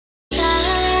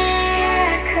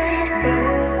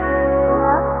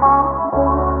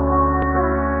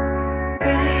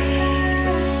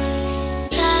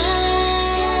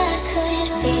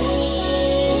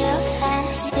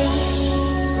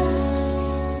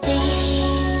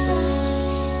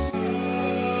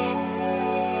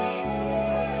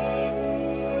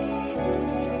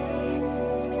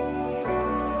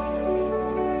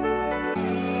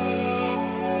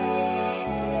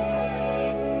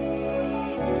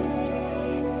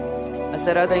I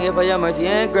said I thank you for your mercy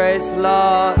and grace,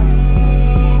 Lord.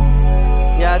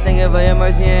 Yeah, I thank you for your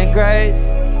mercy and grace.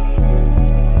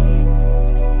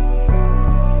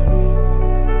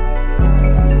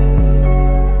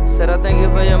 Said I thank you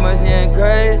for your mercy and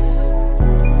grace.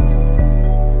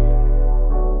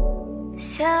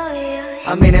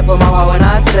 I mean it from my heart when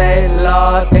I say,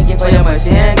 Lord, thank you for your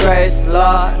mercy and grace,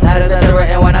 Lord. Not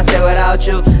exaggerating when I say without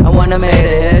you, I wouldn't have made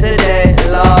it here today,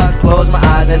 Lord. Close my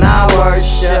eyes and I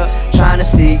worship, trying to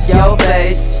seek your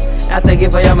face. I thank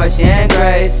you for your mercy and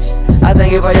grace. I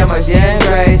thank you for your mercy and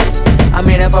grace. I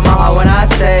mean it from my heart when I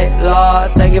say,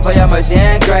 Lord, thank you for your mercy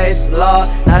and grace, Lord.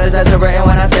 Not exaggerating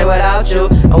when I say without you,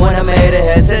 I wouldn't have made it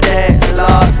here today,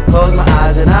 Lord. Close my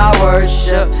eyes and I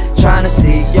worship, trying to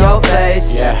seek your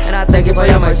face. And I thank you for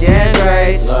your mercy and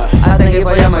grace. I thank you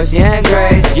for your mercy and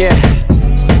grace.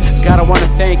 God, I wanna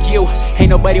thank you. Ain't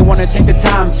nobody wanna take the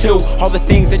time to. All the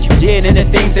things that you did and the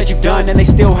things that you've done, and they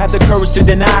still have the courage to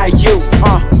deny you.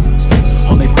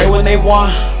 Only pray when they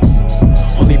want,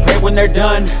 only pray when they're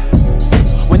done.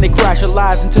 When they crash their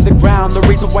lives into the ground, the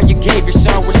reason why you gave your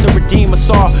son was to redeem us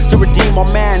all, to redeem all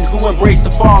man who embraced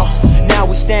the fall. Now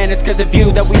we stand, it's cause of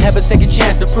you that we have a second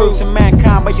chance to prove to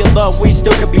mankind by your love we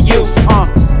still could be you.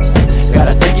 God,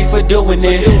 I thank you for doing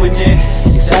it.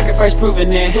 Your sacrifice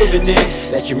proving it.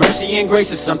 That your mercy and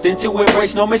grace is something to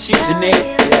embrace, no misusing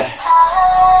it.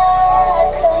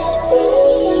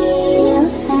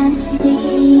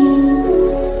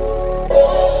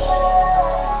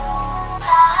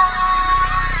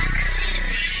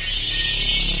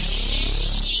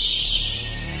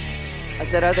 I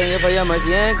said I thank you for your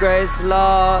mercy and grace,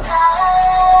 Lord.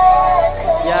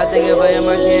 Yeah, I thank you for your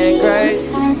mercy and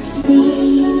grace.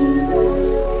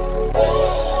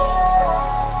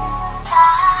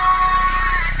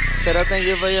 Said I thank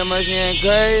you for your mercy and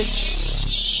grace.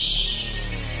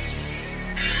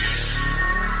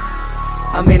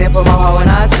 I mean it from my heart when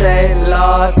I say,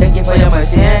 Lord, thank you for your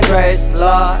mercy and grace,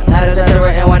 Lord. Not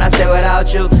exaggerating when I say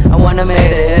without you, I wouldn't have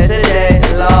made it here today,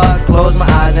 Lord. Close my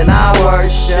eyes and I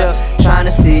worship, trying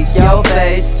to seek your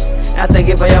face. I thank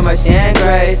you for your mercy and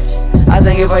grace. I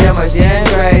thank you for your mercy and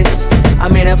grace. I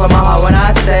mean it from my heart when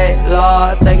I say,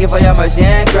 Lord, thank you for your mercy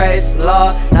and grace,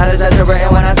 Lord. Not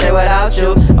exaggerating when I say without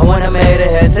you, I wouldn't have made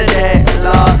it here today,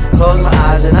 Lord. Close my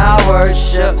eyes and I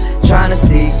worship, trying to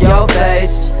seek your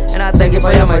face. And I thank you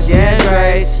for your mercy and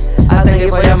grace. I thank you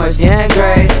for your mercy and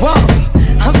grace. Whoa.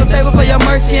 I'm so thankful for your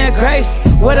mercy and grace.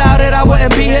 Without it, I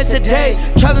wouldn't be here today.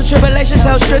 Trials and tribulations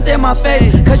held strength in my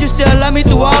faith, cause you still love me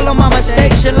through all of my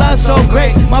mistakes. Your love so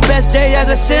great. My best day as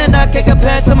a sinner can't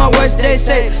compare to my worst day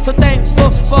saved. So thankful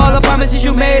for all the promises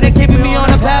you made and keeping me on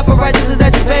the path of righteousness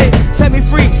that you paid. Set me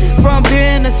free from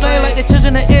being a slave like the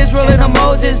children of Israel in the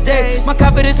Moses days. My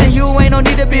confidence in you ain't no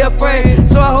need to be afraid.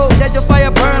 So I hope that your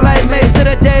fire burn like mace to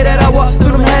the day that I walk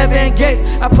through them heaven gates.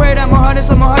 I pray that my heart is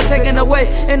my heart taken away,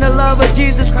 in the love of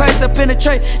Jesus Christ I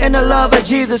penetrate. In the love of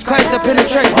Jesus Christ I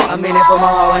penetrate. I mean it from my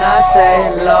heart when I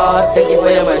say, Lord, thank you for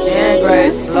your mercy and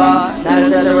grace, Lord. Not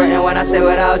exaggerating when I say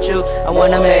without you, I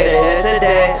wouldn't have made it here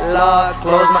today, Lord.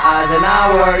 Close my eyes and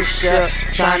I worship,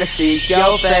 trying to seek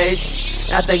your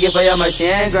face. I thank you for your mercy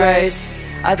and grace.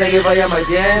 I thank you for your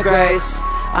mercy and grace.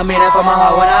 I mean it from my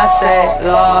heart when I say,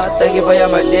 Lord, thank you for your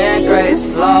mercy and grace,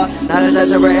 Lord. Not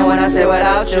exaggerating when I say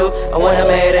without you, I wouldn't have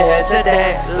made it here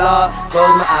today, Lord.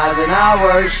 Close my eyes and I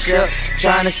worship,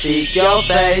 trying to seek your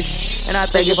face. And I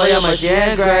thank you for your mercy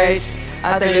and grace.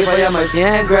 I thank you for your mercy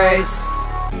and grace.